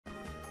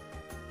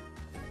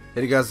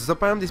Hey guys, what's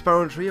up? I am the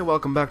Sparrow Tree and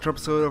welcome back to an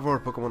episode of our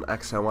Pokemon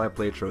X and Y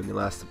playthrough. In the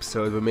last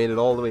episode we made it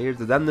all the way here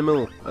to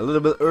Dandemill a little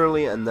bit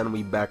early, and then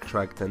we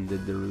backtracked and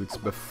did the routes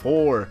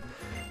before.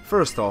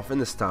 First off, in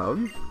this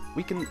town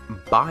we can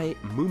buy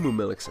Moo Moo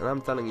Milks, and I'm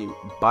telling you,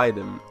 buy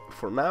them.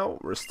 For now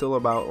we're still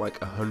about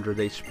like 100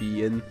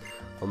 HP in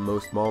on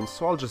most mons,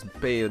 so I'll just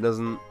pay a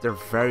dozen. They're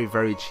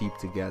very cheap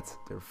to get,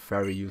 they're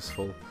very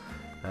useful.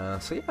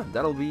 So yeah,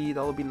 that'll be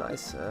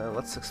nice.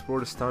 Let's explore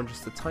this town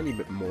just a tiny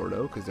bit more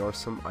though, because there are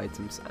some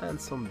items and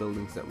some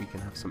buildings that we can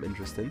have some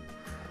interest in.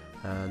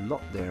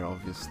 Not there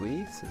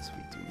obviously, since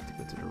we do need to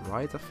go to the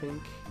right, I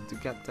think, to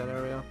get that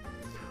area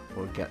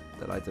or get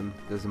that item.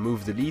 There's a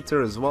move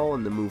deleter as well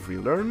and the move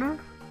relearner.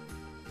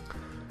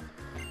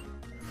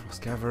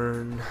 Frost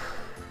Cavern.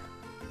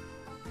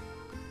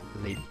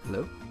 Lady,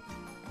 hello.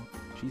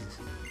 Jesus.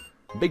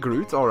 Big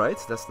root. All right,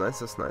 that's nice.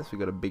 That's nice. We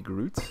got a big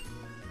root.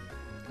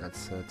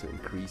 That's to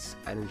increase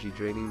energy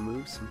draining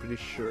moves, I'm pretty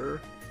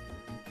sure.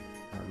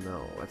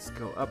 No, let's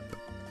go up.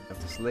 We have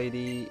this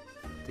lady.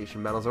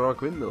 Rotation battles are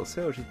rock windmills.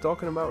 So she's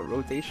talking about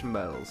rotation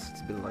battles.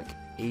 It's been like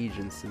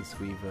ages since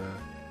we've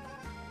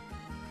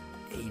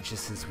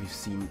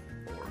seen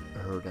or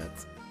heard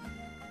that.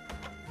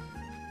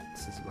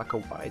 Since Black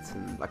and White,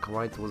 and Black and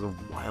White was a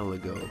while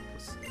ago. It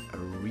was a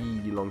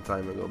really long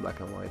time ago, Black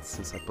and White,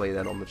 since I played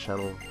that on the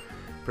channel.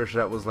 Pretty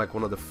sure that was like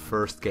one of the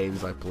first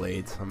games I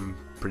played. I'm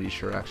pretty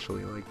sure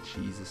actually, like,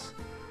 Jesus.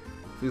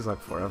 Feels like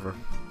forever.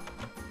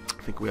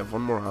 I think we have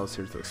one more house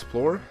here to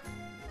explore.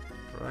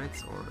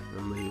 Right, or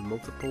then maybe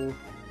multiple.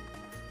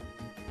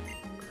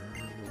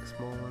 Make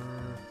smaller.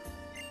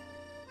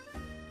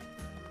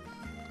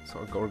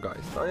 So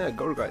Gorgeist. Oh yeah,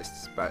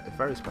 Gorgeist. A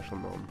very special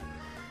gnome.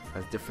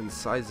 Has different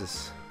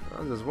sizes.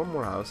 Oh, there's one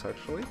more house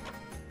actually.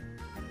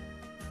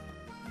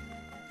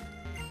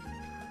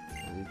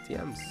 The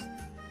TMs.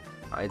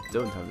 I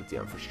don't have the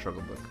TM for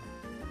Struggle Book.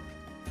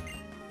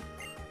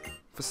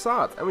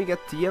 Facade, and we get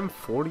TM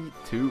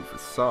 42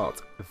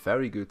 Facade.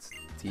 Very good,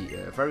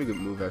 very good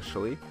move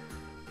actually.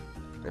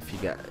 If you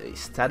get a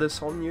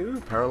status on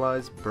you,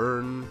 paralyze,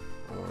 burn,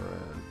 or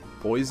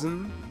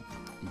poison,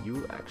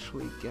 you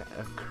actually get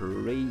a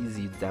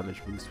crazy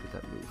damage boost with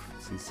that move.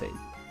 It's insane.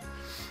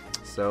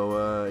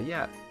 So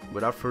yeah,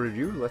 without further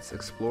ado, let's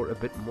explore a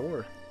bit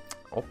more.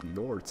 Up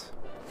north,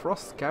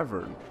 Frost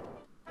Cavern.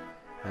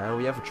 And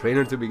we have a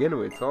trainer to begin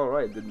with.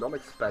 Alright, did not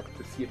expect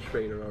to see a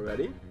trainer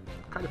already.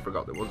 Kind of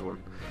forgot there was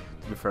one,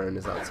 to be fair, in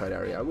this outside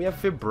area. We have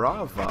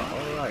Vibrava.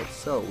 Alright,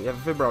 so we have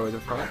Vibrava in the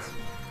front.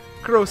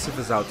 Corrosive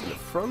is out in the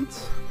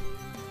front,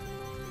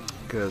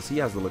 because he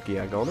has the lucky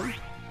egg on him.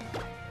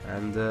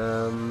 And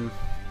I'm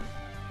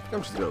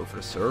just going for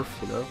a surf,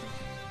 you know.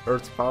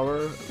 Earth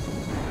power,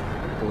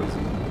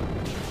 poison.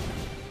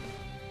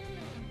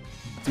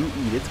 Do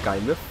eat it,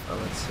 kind of.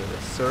 Let's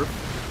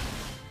surf.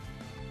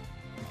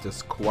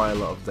 Does quite a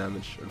lot of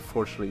damage.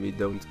 Unfortunately, we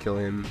don't kill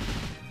him.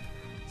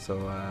 So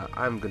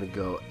I'm gonna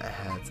go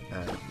ahead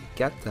and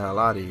get the hell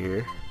out of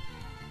here.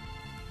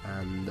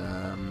 And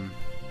I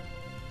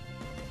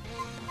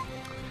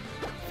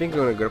think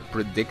I'm gonna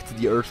predict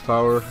the Earth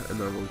power, and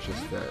then we'll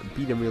just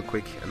beat him real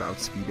quick and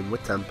outspeed him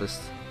with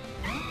Tempest.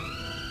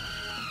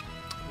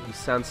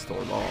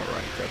 Sandstorm. All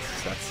right,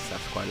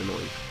 that's quite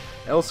annoying.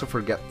 I also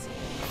forgot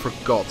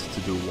to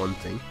do one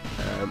thing,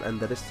 and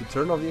that is to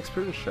turn off the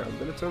experience share. I'm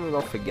gonna turn it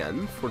off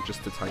again for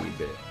just a tiny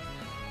bit,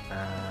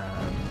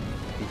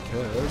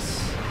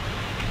 because,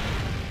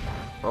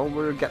 well,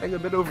 we're getting a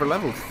bit over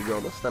leveled, to be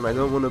honest, and I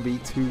don't want to be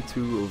too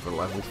over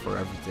leveled for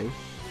everything.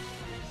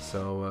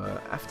 So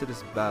after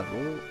this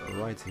battle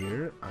right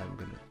here, I'm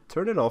gonna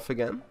turn it off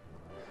again.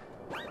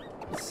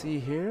 Let's see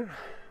here.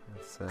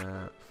 Let's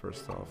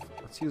first off,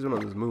 let's use one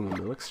of those Moo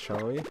Moo Milks,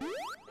 shall we?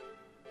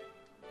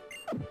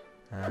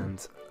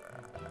 And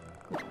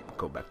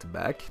go back to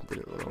back.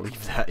 Didn't want to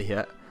leave that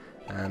yet.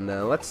 And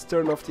let's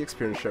turn off the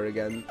experience share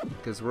again,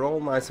 because we're all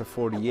nice at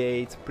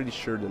 48. Pretty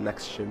sure the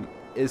next gym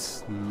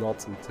is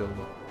not until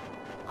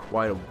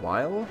quite a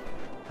while.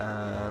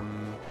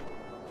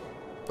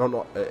 Oh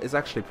no, it's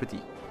actually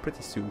pretty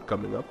soon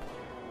coming up.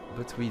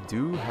 But we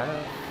do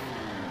have,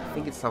 I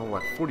think it's level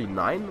like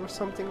 49 or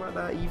something like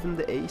that, even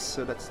the ace.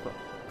 So that's not.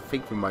 I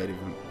think we might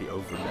even be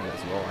over there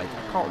as well. I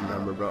can't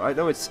remember, bro. I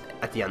know it's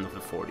at the end of the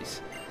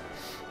 40s.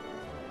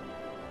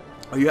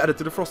 Are you added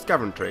to the Frost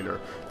Cavern trainer?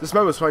 This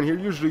Mammothswine here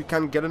usually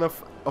can't get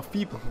enough of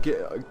people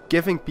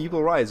giving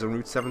people rides on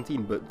Route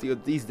 17, but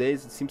these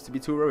days it seems to be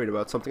too worried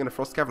about something in the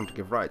Frost Cavern to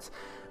give rides.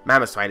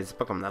 Mammothswine is a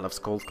Pokemon that loves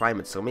cold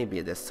climates, so maybe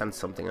it has sensed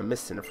something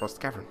amiss in the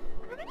Frost Cavern.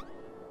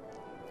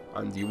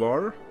 And you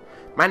are?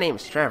 My name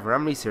is Trevor.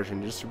 I'm researching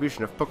the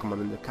distribution of Pokemon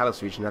in the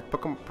Kalos region at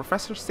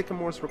Professor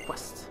Sycamore's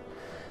request.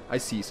 I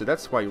see, so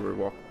that's why you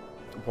were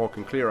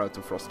walking clear out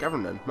to Frost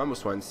Cavern then.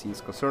 Mammothswine seems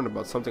concerned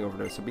about something over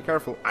there, so be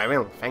careful. I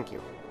will, thank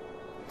you.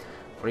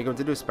 What are you going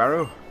to do,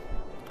 Sparrow?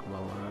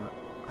 Well,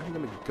 I'm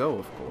going to go,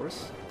 of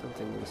course. I don't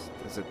think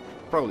there's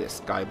probably a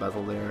sky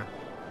battle there.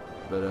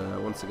 But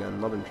once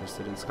again, not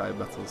interested in sky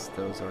battles.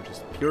 Those are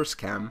just pure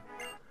scam.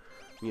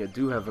 We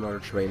do have another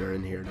trainer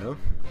in here, though.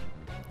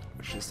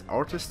 which is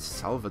Artist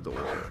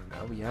Salvador.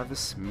 Now we have a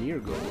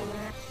Smeargle.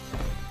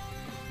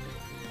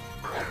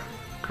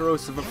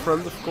 Corrosive up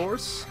front, of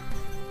course.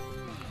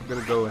 I'm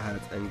gonna go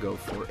ahead and go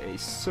for a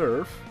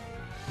Surf.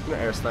 I'm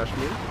gonna Air Slash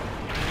me.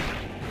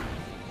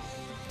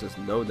 Does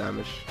no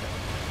damage.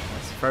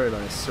 That's a very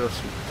nice Surf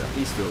Sweep. At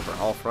least over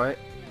half, right?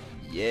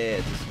 Yeah,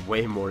 it is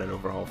way more than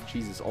over half.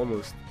 Jesus,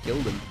 almost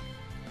killed him.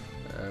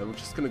 We're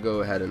just gonna go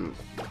ahead and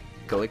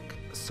click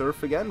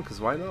Surf again, because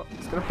why not?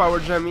 It's gonna Power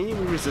Gem me,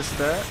 we resist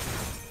that.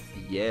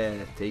 Yeah,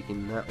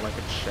 taking that like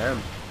a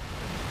champ.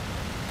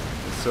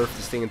 And Surf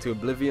this thing into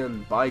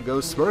oblivion. By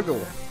goes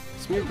Smeargle.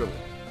 Smeargle,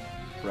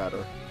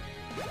 rather.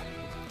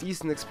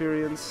 Decent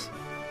experience.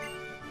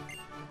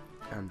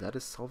 And that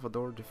is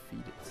Salvador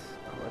defeated.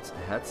 Now let's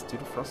head to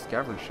the Frost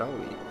Cavern, shall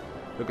we?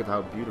 Look at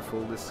how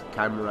beautiful this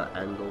camera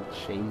angle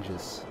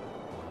changes.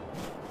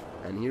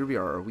 And here we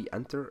are, we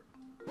enter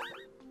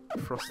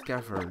Frost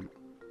Cavern.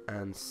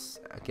 And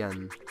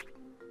again,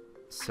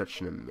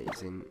 such an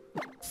amazing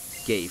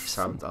cave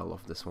sound. I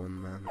love this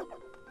one, man.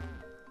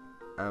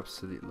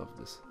 Absolutely love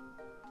this.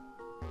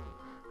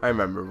 I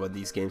remember when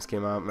these games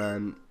came out,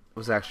 man. It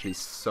was actually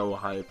so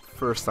hyped.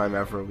 First time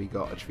ever we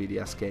got a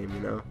 3DS game,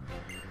 you know.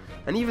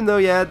 And even though,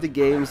 yeah, the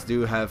games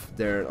do have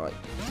their like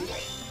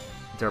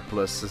their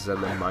pluses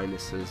and their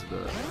minuses,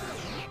 but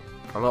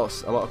a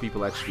lot of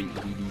people actually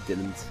really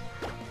didn't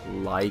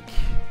like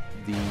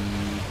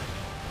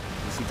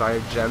this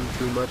entire gen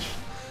too much.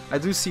 I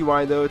do see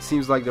why though. It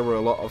seems like there were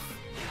a lot of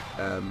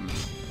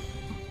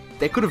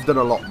they could have done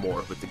a lot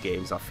more with the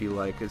games. I feel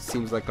like it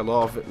seems like a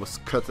lot of it was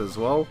cut as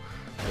well.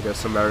 Like there's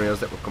some areas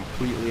that were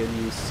completely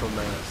unused,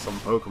 some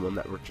Pokemon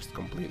that were just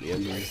completely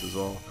unused as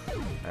well.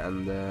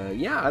 And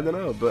yeah, I don't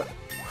know, but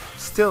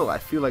still, I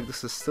feel like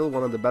this is still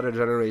one of the better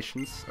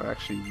generations. I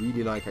actually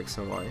really like X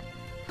and Y.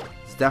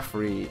 It's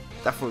definitely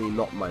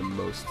not my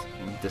most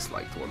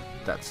disliked one.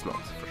 That's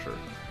not for sure.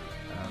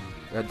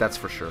 That's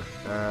for sure.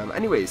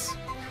 Anyways,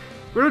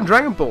 we're in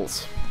Dragon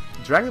Pulse.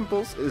 Dragon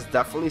Pulse is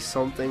definitely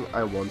something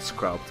I want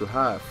Scrub to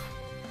have.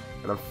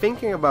 And I'm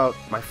thinking about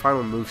my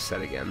final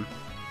moveset again.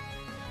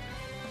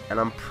 And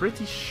I'm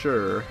pretty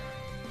sure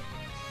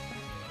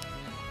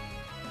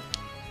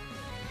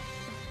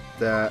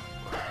that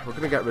we're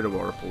gonna get rid of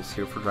Water Pulse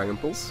here for Dragon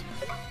Pulse.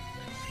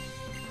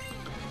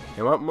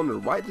 You might wonder,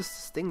 why does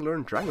this thing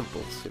learn Dragon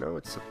Pulse? You know,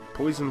 it's a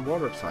poison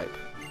water type.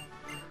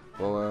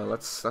 Well,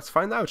 let's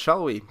find out,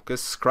 shall we?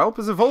 Because Skrelp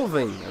is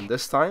evolving, and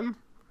this time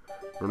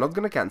we're not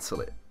gonna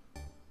cancel it.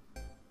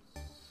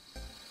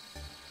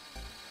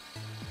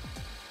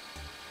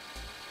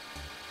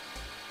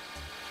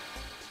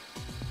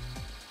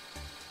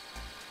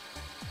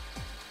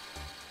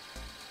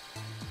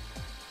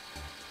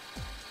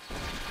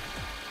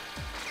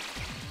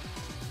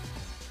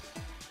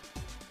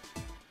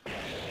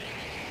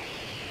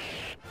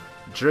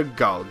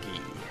 Dragalge.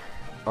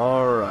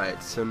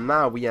 Alright, so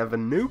now we have a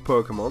new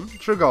Pokemon,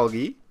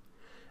 Dragalge.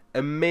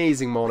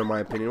 Amazing mon in my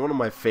opinion, one of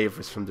my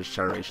favorites from this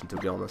generation, to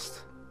be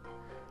honest.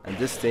 And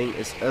this thing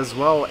is as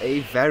well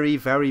a very,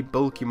 very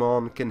bulky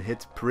mon, can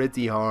hit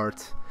pretty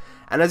hard.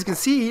 And as you can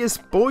see, he is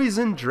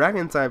Poison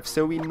Dragon type,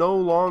 so we no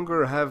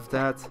longer have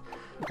that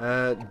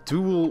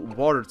dual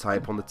water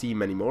type on the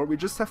team anymore. We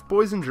just have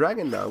Poison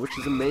Dragon now, which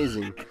is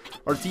amazing.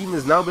 Our team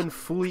has now been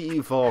fully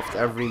evolved.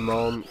 Every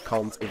mon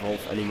can't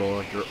evolve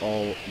anymore. They're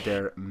all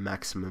their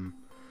maximum.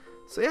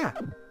 So yeah,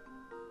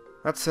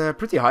 that's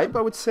pretty hype,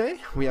 I would say.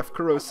 We have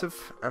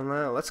Corrosive, and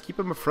let's keep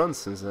him up front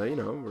since you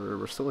know,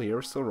 we're still here,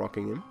 we're still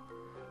rocking him.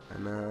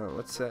 And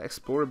let's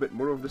explore a bit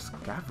more of this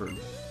cavern,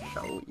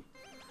 shall we?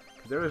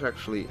 There is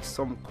actually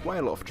quite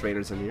a lot of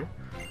trainers in here.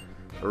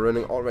 We're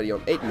running already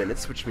on 8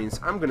 minutes, which means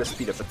I'm gonna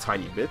speed up a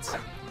tiny bit.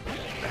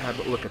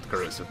 But look at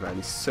Corrosive, man.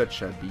 He's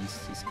such a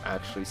beast. He's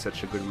actually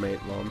such a good mate,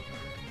 Lon.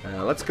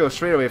 Let's go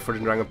straight away for the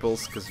Dragon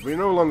Pulse, because we're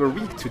no longer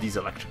weak to these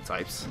electric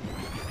types.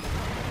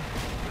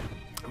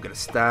 I'm gonna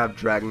stab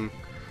Dragon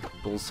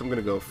Pulse. I'm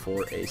gonna go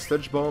for a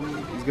Sludge Bomb.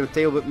 He's gonna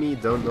tail whip me.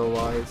 Don't know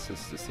why,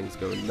 since this thing's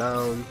going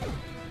down.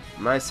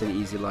 Nice and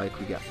easy, like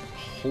we get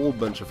a whole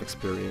bunch of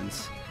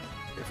experience.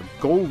 We have a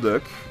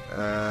Golduck,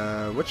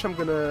 which I'm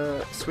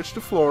gonna switch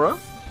to Flora,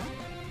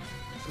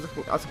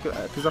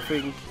 because I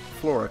think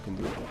Flora can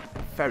do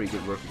very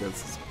good work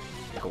against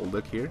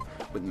Golduck here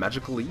with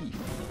Magical Leaf.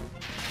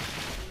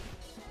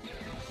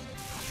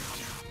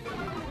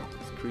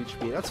 Screech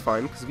me, that's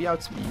fine because we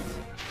outspeed.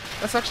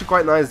 That's actually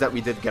quite nice that we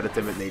did get a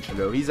Timid Nature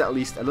though. He's at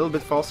least a little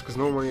bit faster because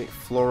normally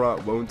Flora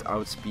won't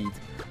outspeed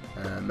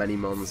many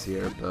mons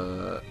here,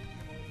 but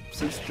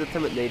since the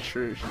Timid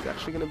Nature, she's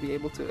actually going to be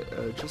able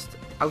to just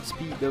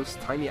outspeed those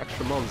tiny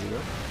extra mons, you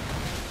know?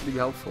 Really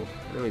helpful.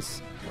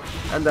 Anyways,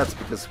 and that's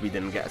because we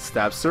didn't get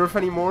Stab Surf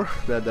anymore.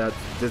 That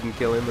didn't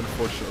kill him,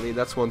 unfortunately.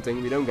 That's one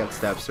thing, we don't get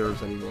Stab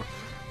Surfs anymore.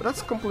 But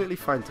that's completely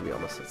fine, to be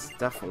honest. It's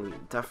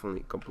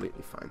definitely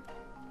completely fine.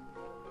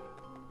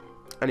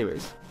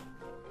 Anyways,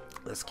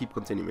 let's keep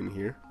continuing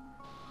here.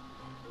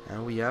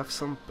 And we have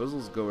some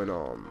puzzles going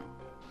on.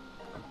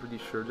 I'm pretty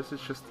sure this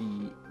is just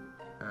the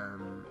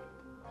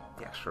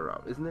extra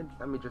route, isn't it?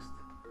 Let me just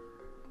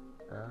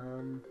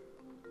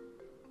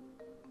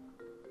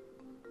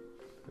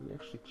Let me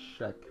actually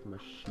check my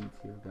sheet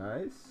here,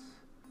 guys.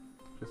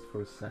 Just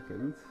for a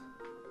second.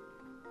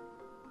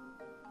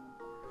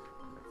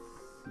 Let's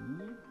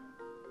see.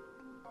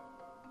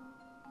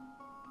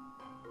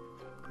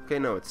 Okay,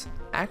 no, it's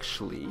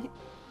actually...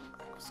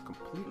 I was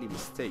completely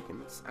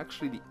mistaken. It's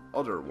actually the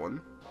other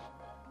one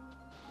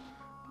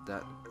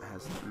that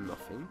has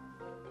nothing.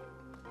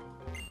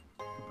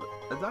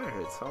 But a dire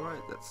hits,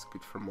 alright, that's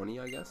good for money,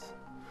 I guess.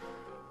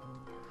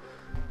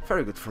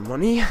 Very good for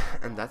money,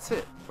 and that's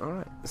it.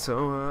 Alright,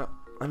 so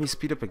let me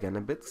speed up again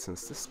a bit,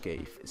 since this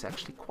cave is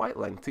actually quite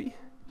lengthy.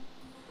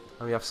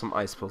 And we have some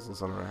ice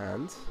puzzles on our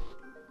hand.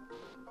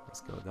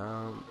 Let's go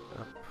down,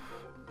 up,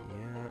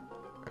 yeah,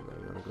 and then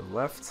we're gonna go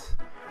left,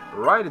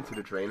 right into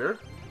the trainer.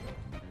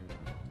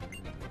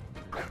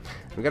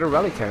 We got a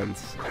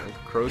Relicanth,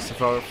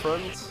 corrosive out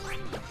front.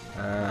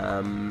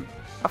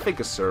 I think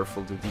a Surf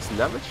will do decent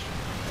damage.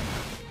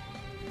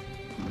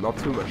 Not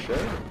too much,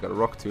 eh? We got a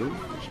Rock Tomb,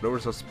 which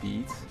lowers our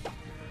speed.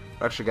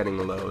 We're actually getting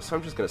low, so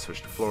I'm just gonna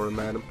switch to Flora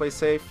Man and play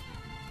safe.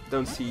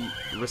 Don't see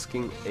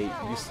risking a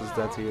useless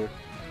death here.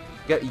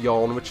 Get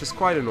Yawn, which is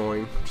quite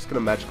annoying. I'm just gonna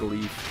Magical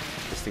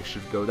Leaf. This thing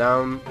should go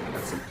down.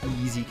 That's an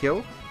easy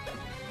kill.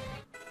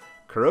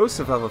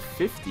 Corrosive level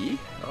 50.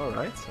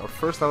 Alright, our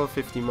first level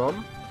 50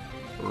 mon.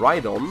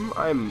 Right on.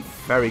 I'm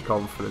very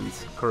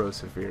confident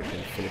Corrosive here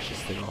can finish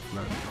this thing off,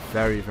 man.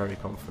 Very, very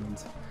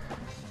confident.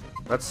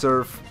 Let's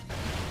Surf.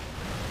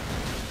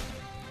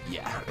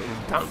 Yeah,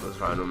 down goes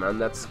Rhino, man.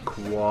 That's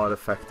quite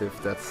effective.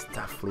 That's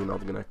definitely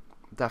not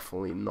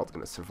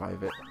gonna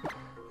survive it.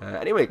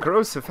 Anyway,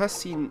 Corrosive has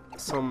seen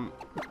some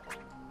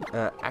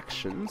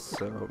actions,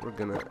 so we're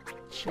gonna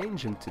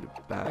change him to the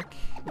back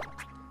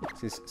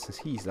since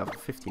he's level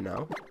 50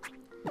 now.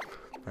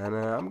 And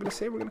I'm gonna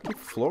say we're gonna keep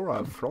Flora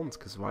up front,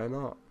 because why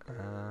not?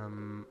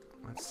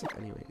 Let's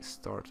anyway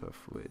start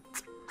off with...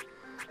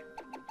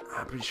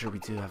 I'm pretty sure we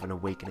do have an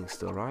Awakening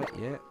still, right?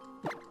 Yeah.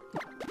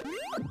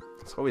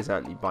 It's always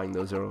handy buying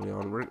those early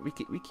on. We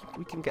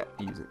can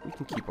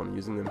keep on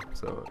using them,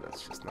 so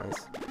that's just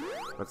nice.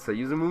 Let's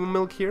use a Moon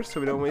Milk here, so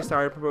we don't waste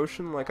our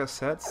promotion. Like I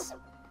said,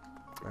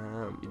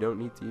 you don't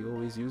need to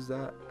always use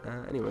that.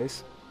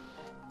 Anyways,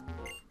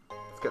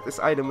 let's get this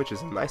item, which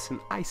is nice and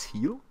Ice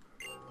Heal.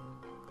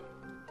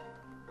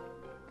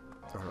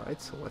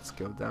 Alright, so let's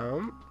go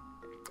down.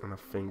 And I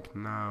think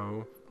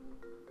now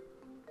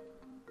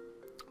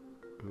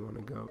we want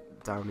to go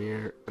down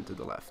here and to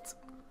the left.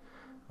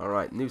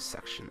 Alright, new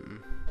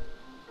section.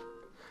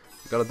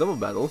 Got a double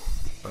battle.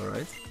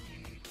 Alright.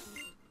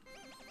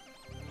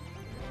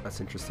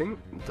 That's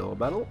interesting. Double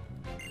battle.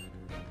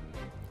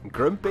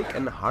 Grumpig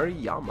and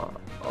Hariyama.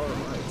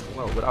 Alright,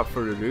 well, without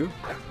further ado,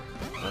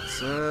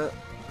 let's,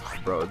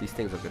 bro, these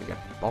things are gonna get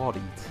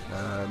bodied.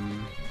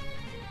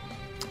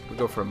 We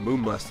go for a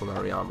Moonblast on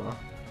Hariyama.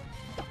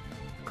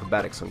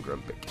 Acrobatics on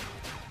Grumpig.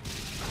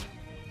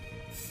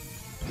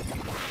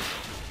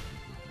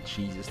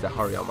 Jesus, that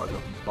Hariyama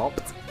got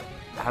bopped.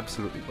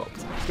 Absolutely bopped.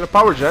 He's gonna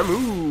Power Gem.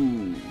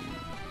 Ooh.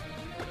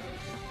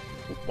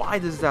 Why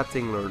does that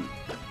thing learn?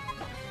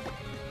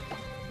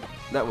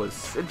 That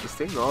was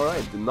interesting.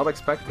 Alright, did not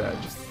expect that.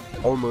 Just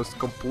almost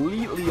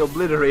completely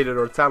obliterated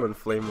our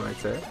Talonflame right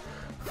there.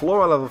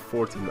 Flora level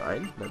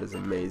 49. That is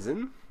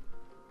amazing.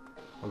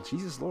 Oh,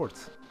 Jesus Lord.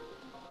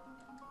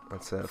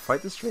 Let's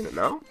fight this trainer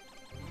now.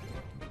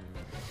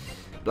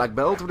 Black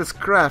Belt with his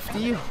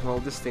Crafty. Well,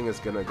 this thing is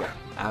gonna get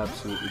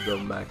absolutely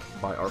done back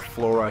by our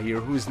Flora here,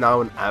 who is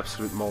now an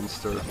absolute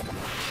monster.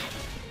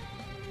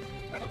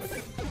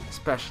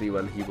 Especially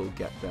when he will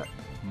get that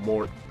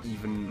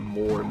even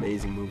more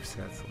amazing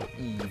moveset. Like,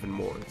 even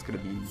more. It's gonna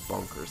be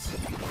bonkers.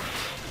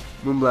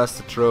 Moonblast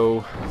to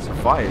throw.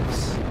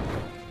 Survives.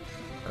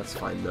 That's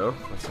fine though.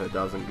 That's a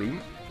 1000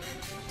 green.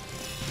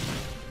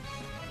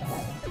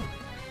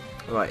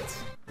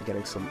 Right.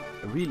 Getting some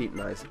really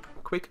nice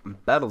quick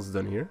battles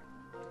done here.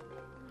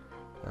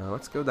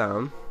 Let's go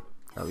down.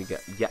 Now we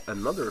get yet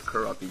another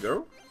Karate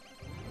Girl.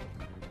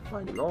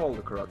 Finding all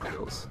the Karate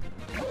Girls.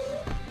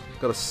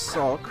 Got a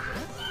Sock,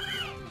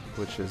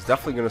 which is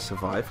definitely going to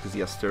survive because he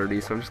has 30,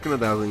 so I'm just going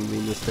to Dazzling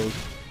Gleam this thing.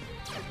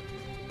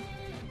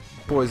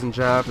 Poison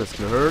Jab, that's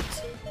going to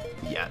hurt.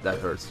 Yeah, that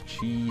hurts.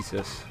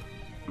 Jesus.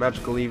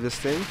 Magical Leave this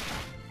thing.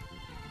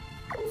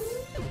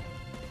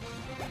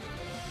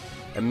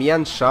 And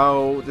Mian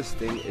Shao, this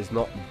thing is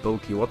not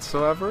bulky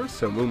whatsoever,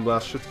 so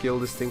Moonblast should kill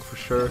this thing for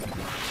sure.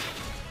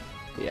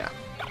 Yeah,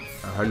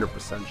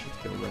 100% should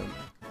kill them.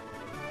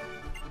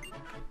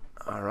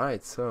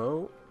 Alright,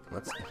 so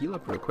let's heal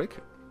up real quick.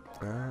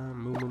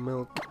 Moo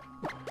Milk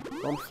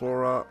on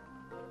Flora.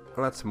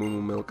 Let's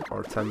Moo Milk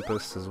our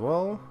Tempest as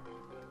well.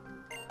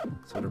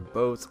 So they're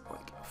both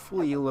like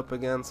fully healed up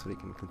again, so they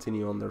can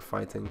continue on their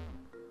fighting.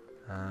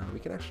 We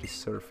can actually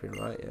Surf here,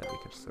 right? Yeah, we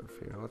can Surf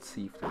here. Let's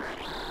see if there's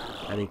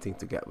anything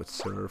to get with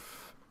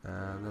Surf.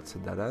 That's a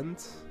dead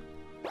end.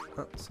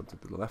 Oh, something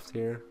to the left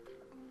here.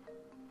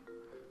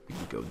 We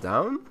can go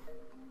down.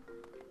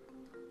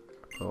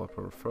 We're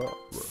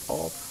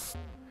off.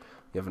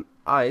 We have an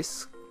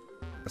Ice.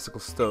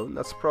 Mystical Stone.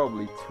 That's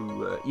probably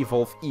to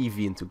evolve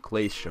Eevee into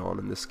Glaceon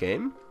in this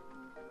game.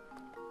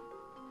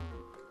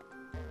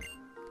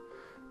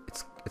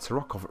 It's a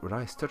rock covered with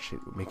ice. Touch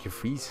it would make you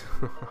freeze.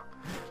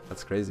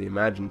 That's crazy.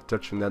 Imagine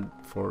touching that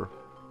for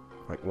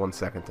like 1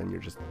 second and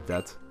you're just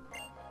dead.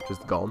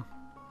 Just gone.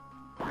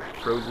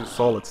 Frozen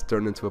solid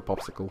turned into a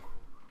popsicle.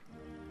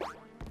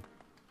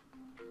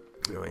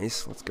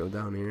 Anyways, let's go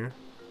down here.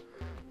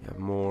 You have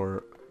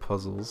more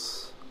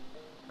puzzles.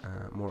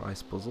 More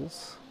ice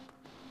puzzles.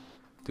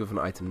 Do have an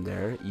item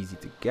there. Easy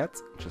to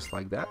get. Just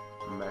like that.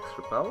 Max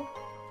repel.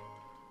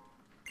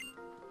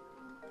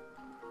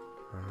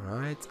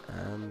 Alright,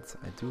 and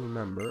I do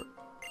remember,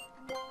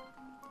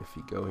 if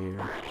you go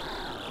here,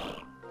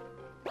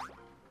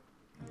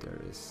 there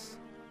is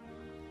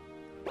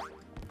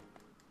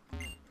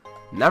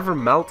never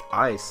melt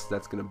ice.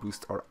 That's gonna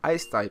boost our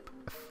ice type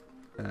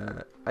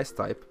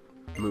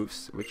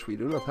moves, which we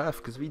do not have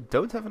because we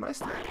don't have an ice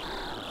type,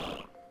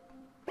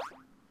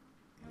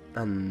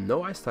 and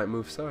no ice type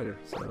moves either.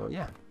 So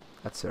yeah,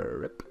 that's a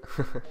rip.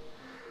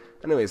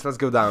 Anyways, let's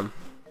go down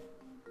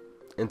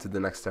into the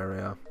next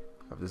area.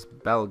 Of this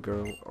bell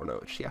girl, or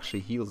no, she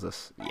actually heals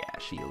us. Yeah,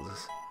 she heals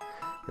us.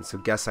 And so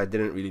guess I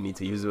didn't really need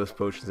to use those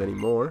potions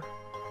anymore.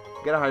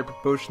 Get a hyper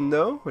potion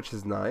though, which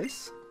is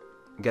nice.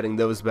 Getting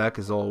those back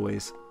is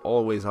always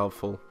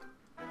helpful.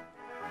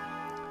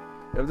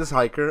 You have this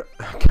hiker.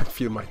 I can't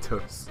feel my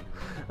toes.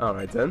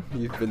 Alright then,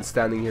 you've been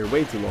standing here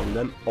way too long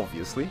then,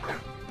 obviously.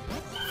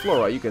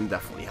 Flora, you can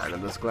definitely handle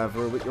this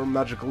clever with your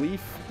magical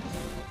leaf.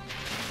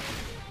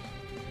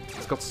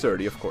 It's got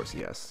sturdy, of course,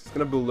 yes. It's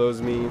gonna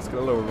bulldoze me, it's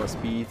gonna lower my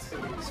speed.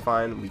 It's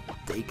fine, we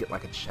take it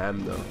like a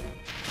champ though.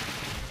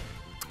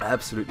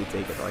 Absolutely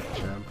take it like a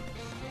champ.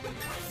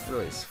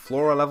 Anyways,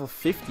 Flora level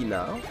 50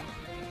 now.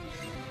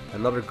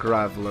 Another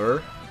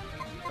Graveler.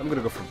 I'm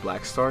gonna go for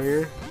Black Star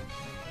here.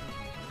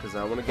 Because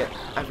I want to get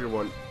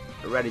everyone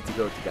ready to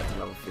go to get to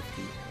level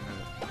 50.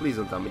 Please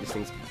don't tell me these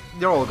things.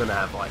 They're all gonna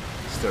have like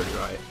sturdy,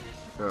 right?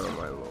 Oh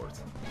my lord.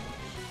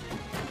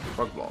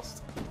 Bug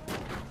Blast.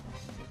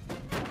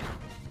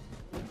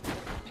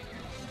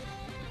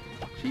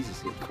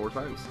 Jesus, hit 4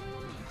 times.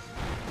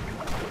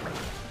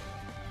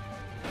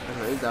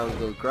 Alright, down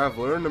goes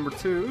Graveler. Number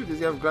 2, does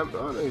he have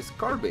oh no, he's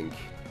Carbink.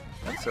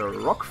 That's a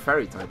Rock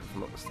Fairy type if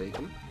I'm not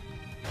mistaken.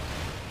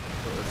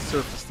 So let's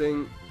surf this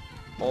thing.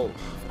 Oh,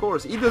 of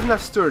course, he doesn't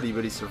have sturdy,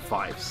 but he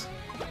survives.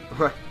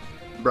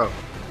 Bro,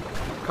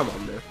 come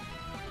on there.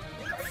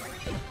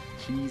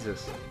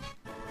 Jesus.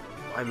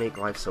 Why make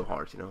life so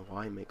hard, you know?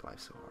 Why make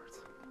life so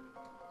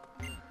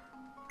hard?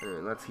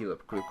 Alright, let's heal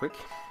up quick.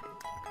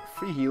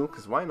 Free heal,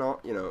 because why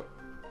not? You know,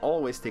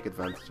 always take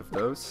advantage of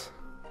those.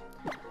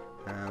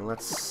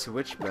 Let's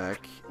switch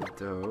back,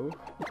 though.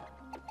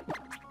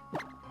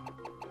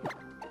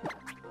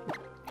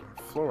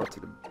 Flora to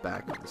the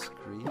back of the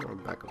screen, or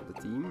back of the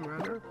team,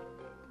 rather.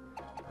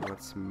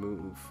 Let's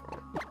move.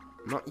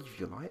 Not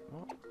Eviolite,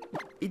 what?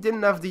 He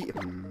didn't have the...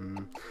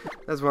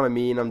 that's what I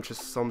mean, I'm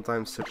just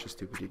sometimes such a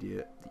stupid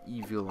idiot.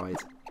 The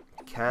Eviolite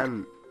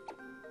can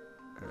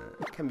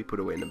be put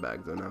away in the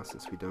bag though now,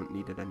 since we don't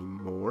need it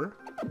anymore.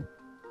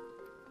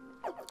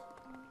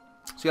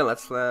 So yeah,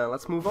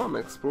 let's move on,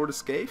 explore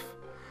this cave.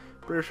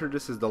 Pretty sure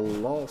this is the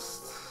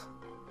last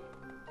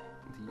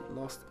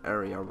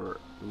area where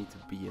we need to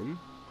be in.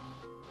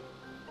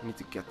 We need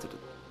to get to the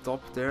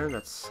top there,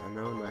 that's, I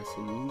know, nice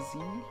and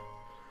easy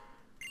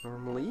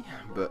normally,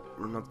 but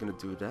we're not gonna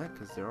do that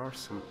because there are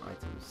some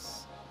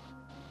items.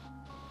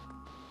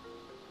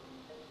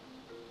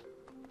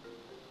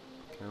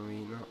 Can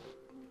we not?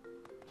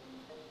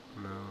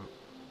 No.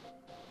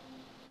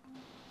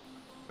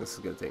 This is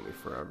gonna take me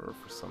forever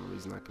for some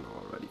reason, I can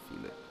already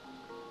feel it.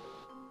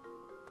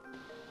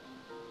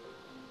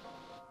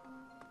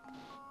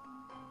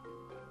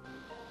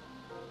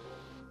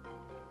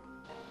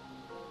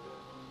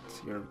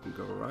 Here we can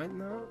go right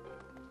now,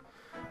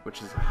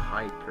 which is a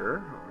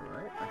hiker.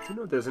 Alright, I do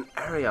know there's an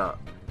area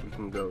we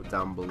can go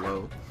down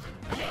below.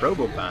 A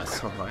Probo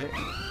Pass, alright.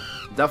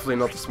 Definitely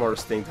not the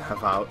smartest thing to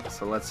have out,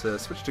 so let's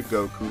switch to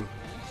Goku.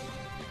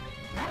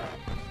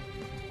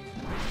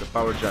 The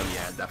Power Gem,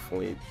 yeah,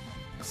 definitely.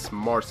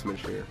 Smart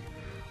switch here.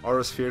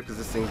 Aura Sphere, because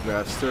this thing's gonna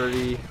have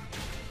sturdy.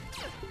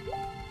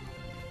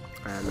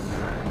 And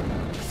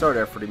start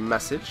there for the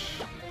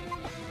message.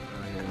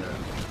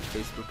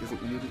 Facebook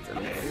isn't muted and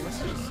I'm getting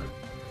messages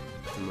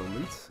at the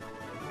moment.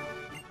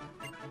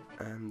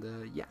 And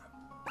yeah.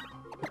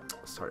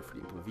 Sorry for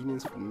the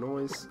inconvenience, for the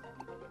noise.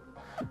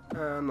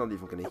 I'm not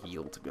even gonna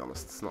heal, to be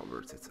honest, it's not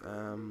worth it.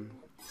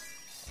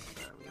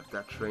 We have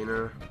that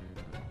trainer.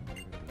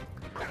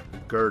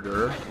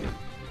 Girder.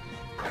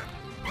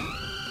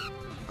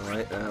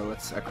 Alright,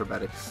 let's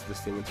acrobatics this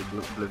thing into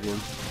oblivion.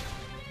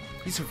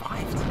 He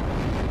survived!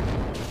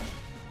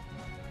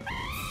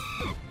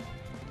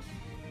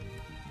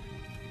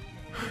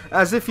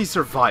 As if he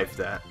survived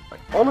that. Like,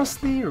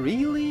 honestly,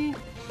 really?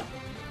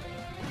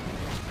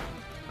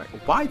 Like,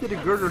 why did a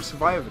Girder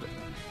survive it?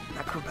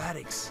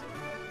 Acrobatics.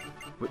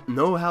 With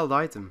no held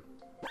item.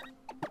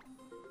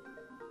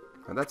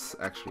 Now, that's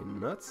actually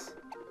nuts.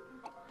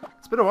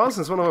 It's been a while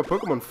since one of our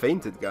Pokemon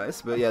fainted,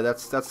 guys. But yeah,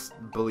 that's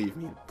believe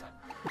me.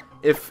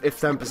 If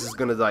Tempest is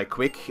gonna die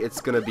quick,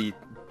 it's gonna be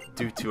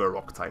due to a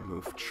rock type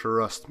move.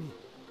 Trust me.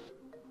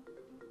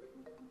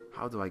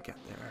 How do I get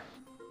there?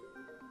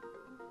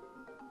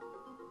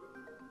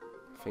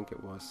 I think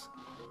it was.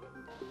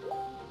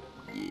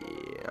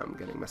 Yeah, I'm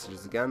getting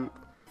messages again.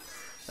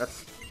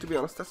 That's, to be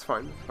honest, that's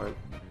fine. Fine.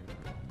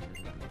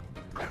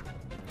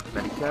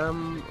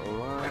 Medicam,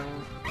 alright.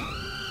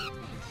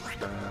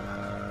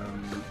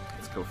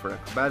 Let's go for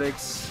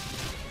acrobatics.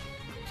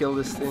 Kill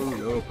this thing,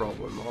 no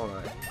problem.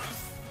 Alright.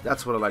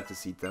 That's what I like to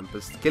see,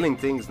 Tempest. Killing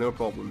things, no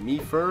problem. Me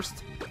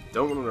first,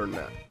 don't want to learn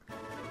that.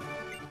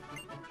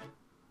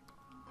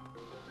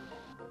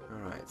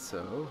 Alright,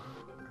 so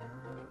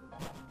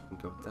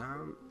go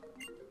down.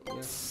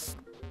 Yes.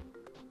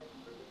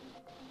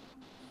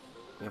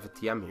 We have a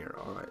TM here,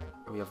 alright.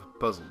 We have a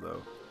puzzle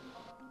though.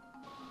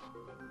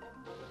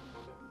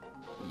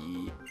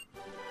 Yeah.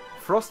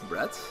 Frost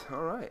Breath,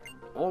 alright.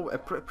 I'm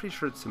pretty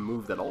sure it's a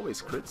move that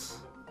always crits.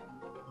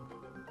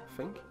 I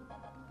think.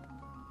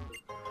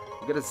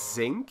 We got a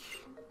Zinc.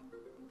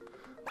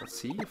 Let's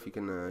see if we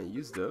can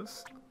use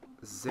those.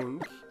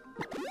 Zinc.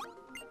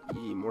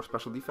 Yeah, more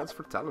special defense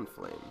for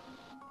Talonflame.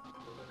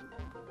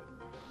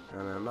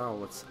 And now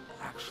let's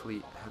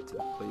actually head to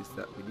the place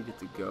that we needed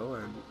to go.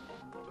 And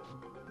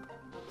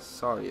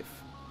sorry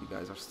if you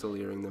guys are still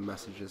hearing the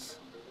messages.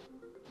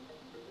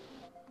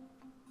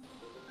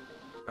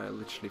 I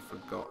literally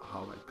forgot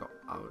how I got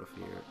out of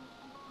here.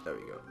 There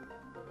we go.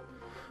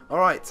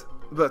 Alright,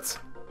 but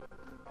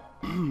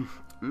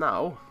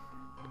now,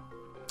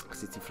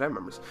 because it's the flare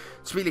members.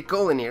 It's really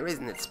cold in here,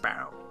 isn't it,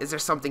 Sparrow? Is there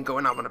something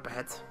going on up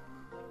ahead?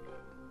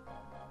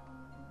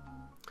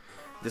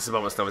 This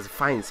Abomasnow Snow is a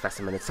fine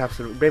specimen. It's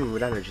absolutely brimming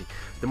with energy.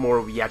 The more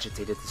we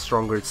agitate it, the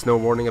stronger its snow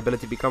warning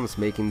ability becomes,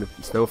 making the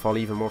snow fall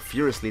even more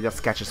furiously. Let's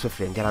catch it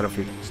swiftly and get out of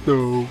here.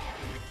 Snow!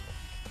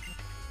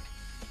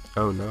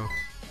 Oh no.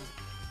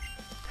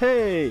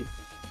 Hey!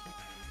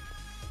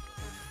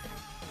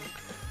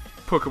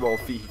 Pokeball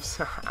thieves.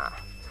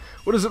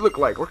 What does it look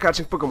like? We're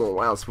catching Pokemon.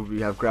 Why else would we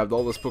have grabbed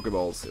all those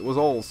Pokeballs? It was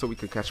all so we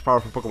could catch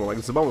powerful Pokemon like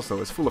this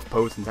Abomasnow is full of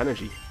potent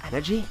energy.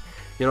 Energy?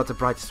 You're not the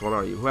brightest one,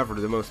 are you? Whoever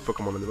the most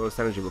Pokemon and the most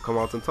energy will come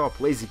out on top.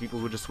 Lazy people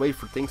who just wait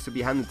for things to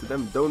be handed to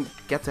them don't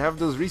get to have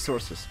those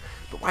resources.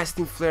 But why is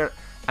Team Flare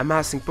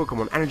amassing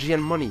Pokemon, energy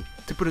and money?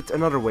 To put it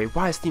another way,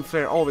 why is Team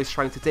Flare always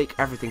trying to take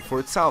everything for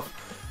itself?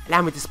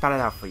 Allow me to spell it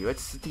out for you.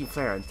 It's Team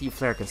Flare and Team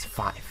Flare can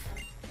survive.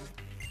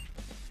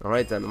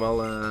 Alright then, well,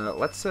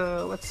 let's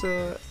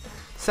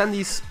send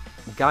these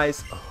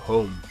guys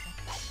home.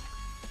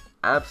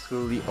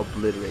 Absolutely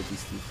obliterate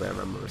these Team Flare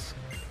members.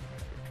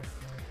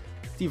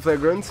 Team Flare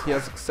Grunt, he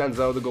sends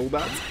out the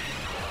Golbat,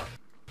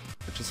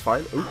 which is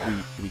fine.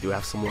 Oh, we do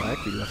have some lag,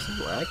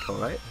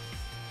 alright.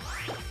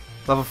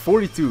 Level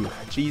 42,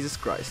 Jesus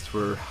Christ,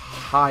 we're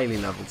highly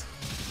leveled.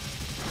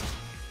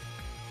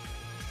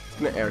 It's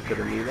gonna air cut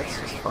me, that's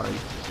just fine.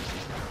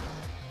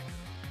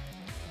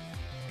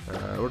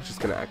 We're just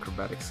gonna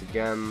acrobatics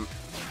again.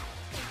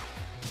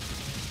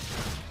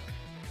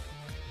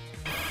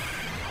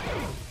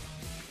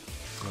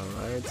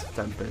 Alright,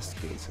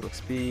 Tempest gains some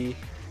XP.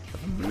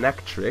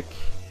 Neck Trick.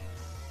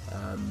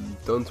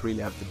 Don't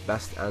really have the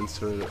best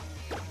answer,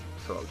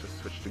 so I'll just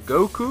switch to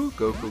Goku.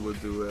 Goku will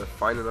do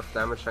fine enough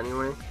damage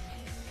anyway.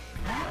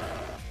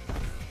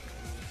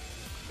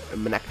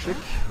 Manectric,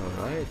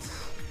 alright.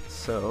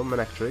 So,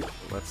 Manectric,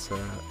 let's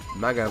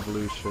Mega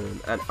Evolution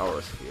and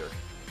Aura Sphere.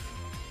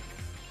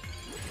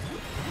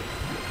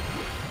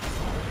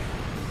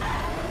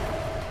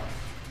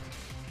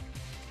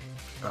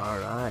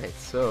 Alright,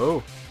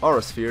 so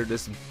Aura Sphere,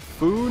 this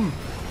buffoon.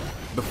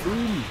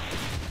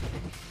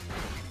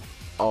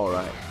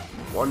 Alright,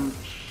 one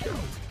shot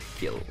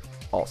kill.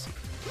 Awesome.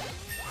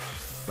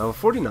 Level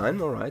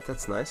 49, alright,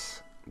 that's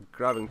nice.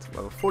 Grabbing to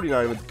level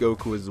 49 with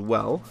Goku as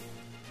well.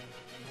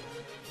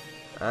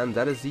 And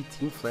that is the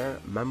Team Flare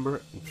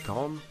member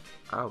gone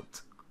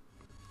out.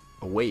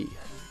 Away.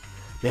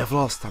 I may have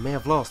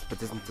lost,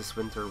 but isn't this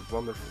winter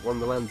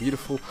wonderland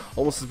beautiful?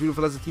 Almost as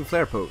beautiful as the Team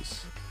Flare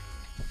pose.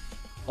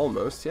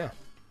 Almost, yeah.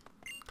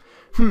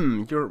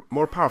 You're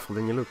more powerful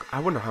than you look. I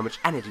wonder how much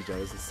energy there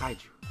is inside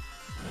you.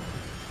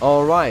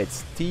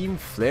 Alright, Team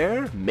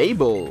Flare,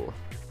 Mabel.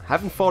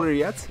 Haven't fought her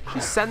yet.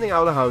 She's sending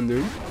out a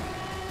Houndoom.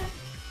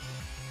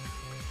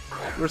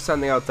 We're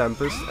sending out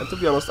Tempest, and to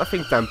be honest, I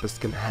think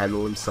Tempest can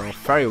handle himself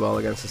very well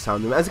against the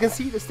Houndoom. As you can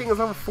see, this thing is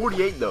level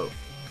 48 though.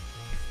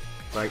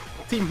 Like,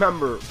 Team Flare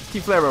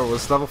member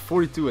was level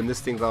 42 and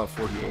this thing's level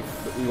 48.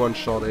 But we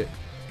one-shot it,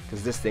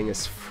 because this thing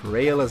is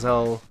frail as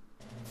hell.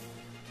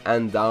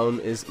 And down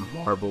is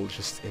Marble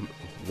just in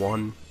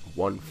one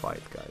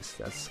fight, guys.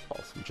 That's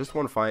awesome. Just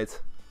one fight.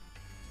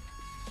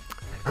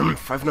 I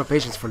have no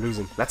patience for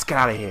losing. Let's get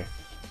out of here.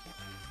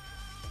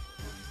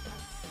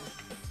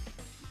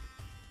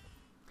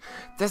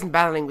 Doesn't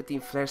battling with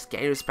Team Flare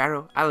scare you,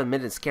 Sparrow? I'll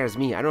admit it scares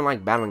me. I don't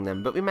like battling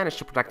them, but we managed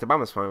to protect the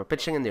Mamoswine by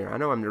pitching in there. I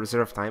know I'm the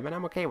reserve type, and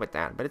I'm okay with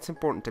that, but it's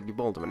important to be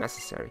bold when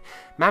necessary.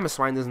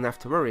 Mamoswine doesn't have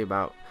to worry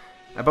about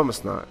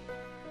Abomasnow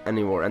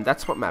anymore, and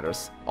that's what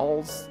matters.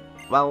 All's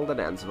well that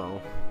ends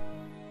well.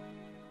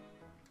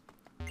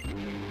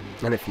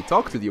 And if you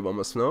talk to the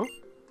Abomasnow,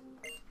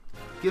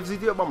 gives you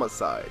the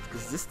Abomaside,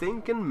 because this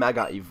thing can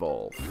Mega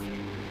Evolve.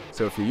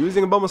 So if you're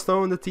using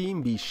Abomasnow in the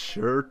team, be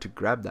sure to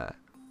grab that.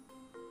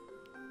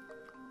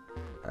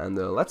 And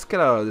let's get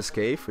out of this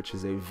cave, which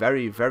is a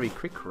very, very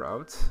quick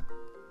route.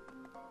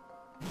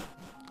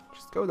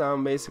 Just go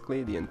down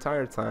basically the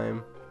entire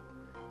time.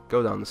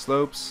 Go down the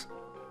slopes.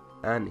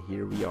 And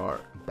here we are,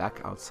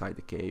 back outside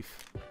the cave.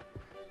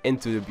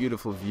 Into the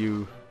beautiful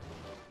view.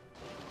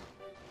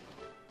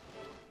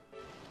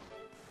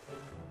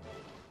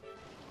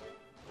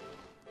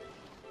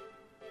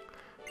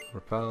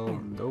 Repel,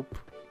 nope.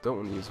 Don't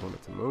want to use one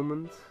at the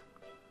moment.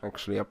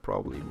 Actually, I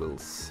probably will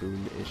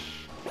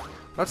soon-ish.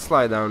 Let's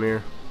slide down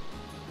here.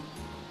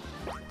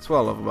 That's what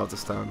I love about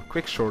this town.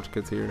 Quick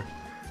shortcut here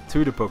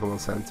to the Pokemon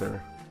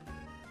Center.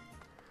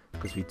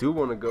 Because we do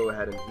want to go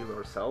ahead and heal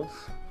ourselves.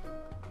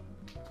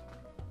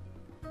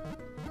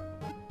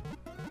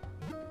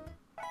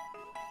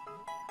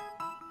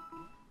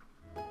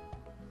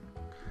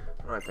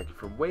 Alright, thank you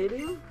for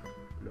waiting.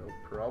 No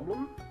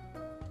problem.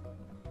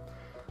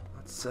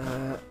 Let's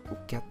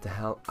get the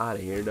hell out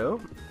of here though.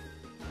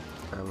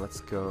 And let's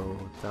go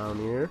down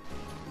here.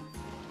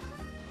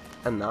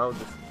 And now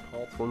this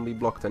path won't be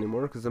blocked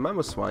anymore because the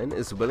Mamoswine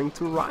is willing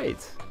to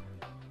ride.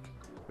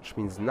 Which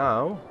means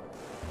now...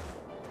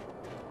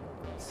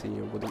 Let's see,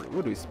 what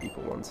do these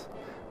people want?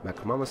 Back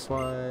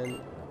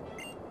Mamoswine.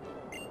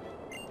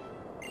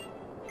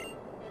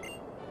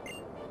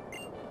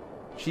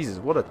 Jesus,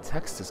 what a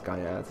text this guy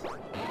had.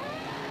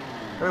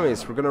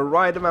 Anyways, we're gonna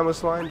ride the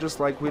Mamoswine just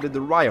like we did the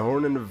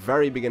Rhyhorn in the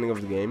very beginning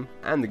of the game.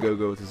 And the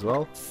Go-Goat as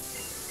well.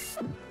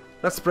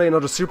 Let's spray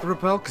another Super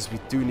Repel, because we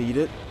do need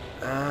it.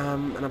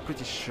 And I'm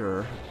pretty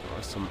sure there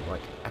are some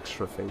like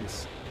extra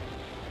things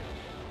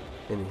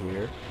in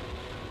here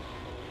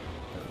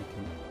that we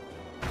can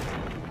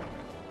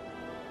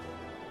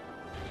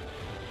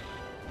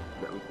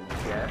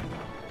get.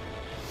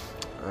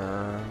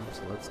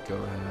 So let's go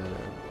ahead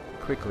and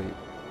quickly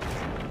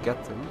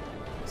get them.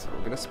 So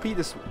we're gonna speed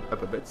this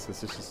up a bit,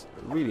 since this is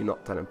really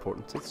not that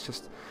important. It's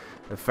just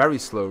a very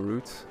slow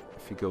route.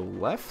 If you go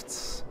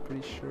left,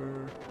 pretty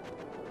sure.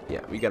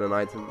 Yeah, we get an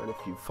item, and if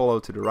you follow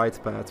to the right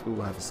path, we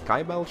will have a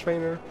Skybell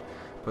trainer,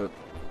 but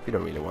we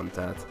don't really want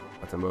that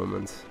at the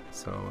moment.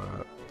 So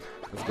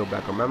let's go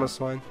back on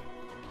Mamoswine.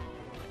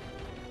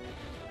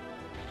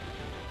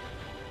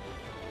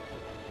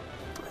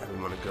 And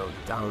we want to go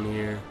down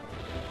here.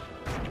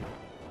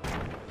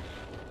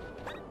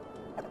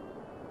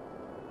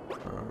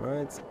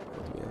 Alright,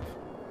 what do we have?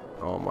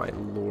 Oh my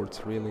lord,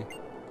 really?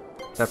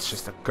 That's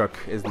just a cuck,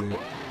 isn't it?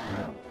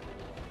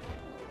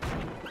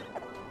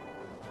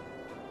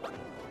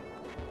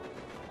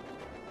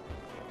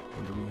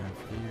 What do we have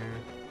here?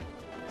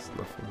 There's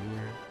nothing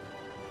here.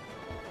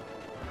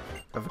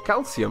 I have a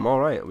calcium,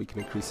 alright. We can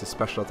increase the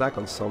special attack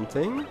on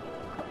something.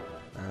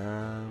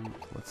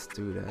 Let's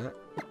do that.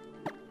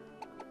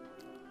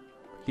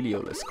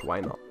 Heliolisk,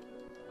 why not?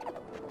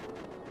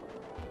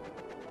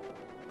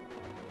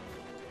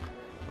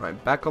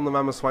 Right, back on the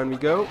Mamoswine we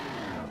go.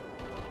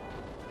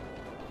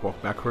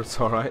 Walk backwards,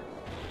 alright.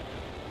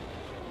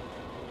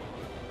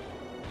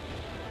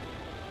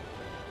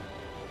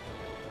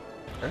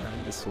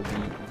 And this will be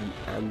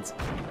the end.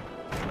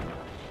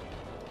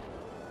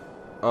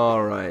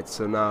 Alright,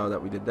 so now that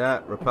we did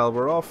that, Repel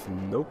we're off.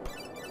 Nope.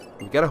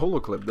 We get a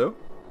Holoclip though.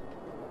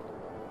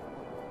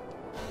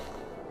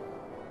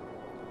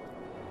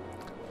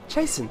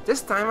 Jason,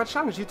 this time I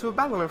challenge you to a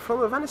battle in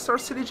front of Anistar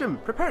City Gym.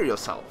 Prepare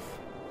yourself.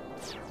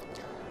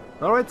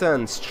 Alright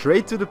then,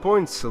 straight to the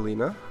point,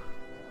 Serena.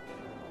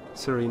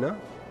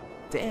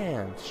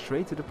 Damn,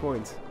 straight to the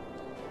point.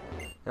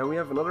 And we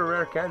have another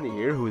rare candy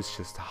here who is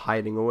just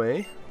hiding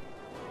away.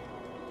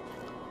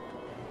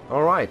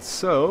 Alright,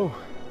 so...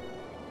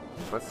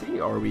 let's see,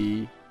 are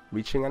we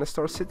reaching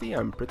Anistar City?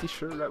 I'm pretty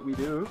sure that we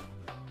do.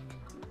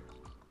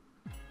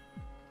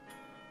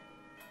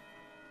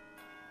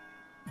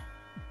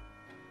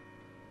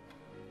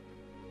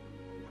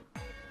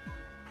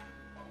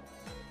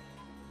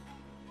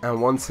 And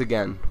once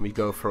again, we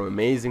go from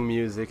amazing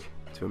music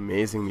to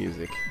amazing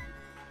music.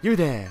 You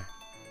there!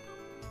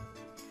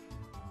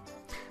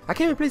 I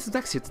came in place to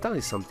taxi to tell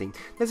you something.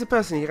 There's a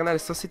person here in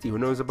Anistar City who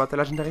knows about the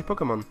legendary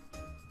Pokémon.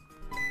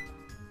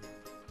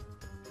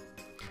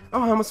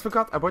 Oh, I almost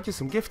forgot. I bought you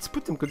some gifts.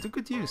 Put them to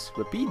good use.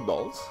 Repeat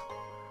balls?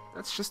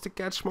 That's just to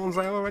catch mons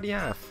I already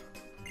have.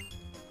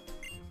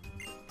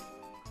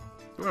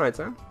 Alright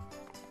then.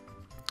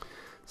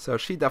 So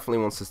she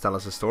definitely wants to tell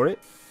us a story.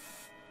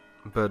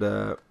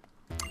 But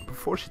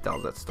before she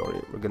tells that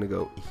story, we're gonna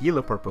go heal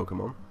up our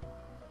Pokemon.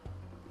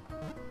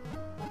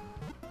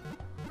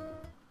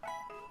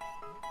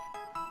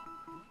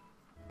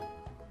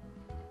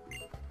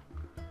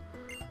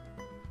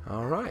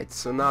 Alright,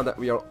 so now that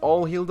we are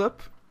all healed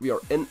up, we are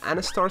in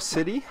Anistar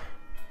City.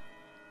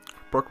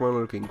 Pokemon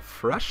are looking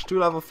fresh. 2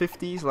 level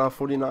 50s, level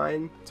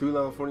 49, 2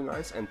 level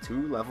 49s, and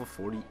 2 level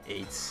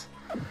 48s.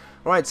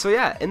 Alright, so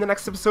yeah, in the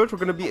next episode we're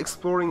going to be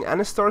exploring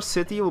Anistar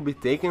City. We'll be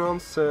taking on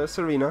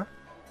Serena.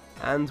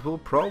 and we'll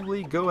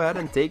probably go ahead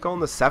and take on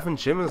the 7th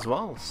gym as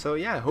well. So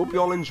yeah, hope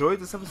you all enjoyed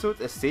this episode,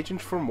 and stay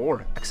tuned for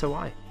more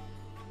XOI.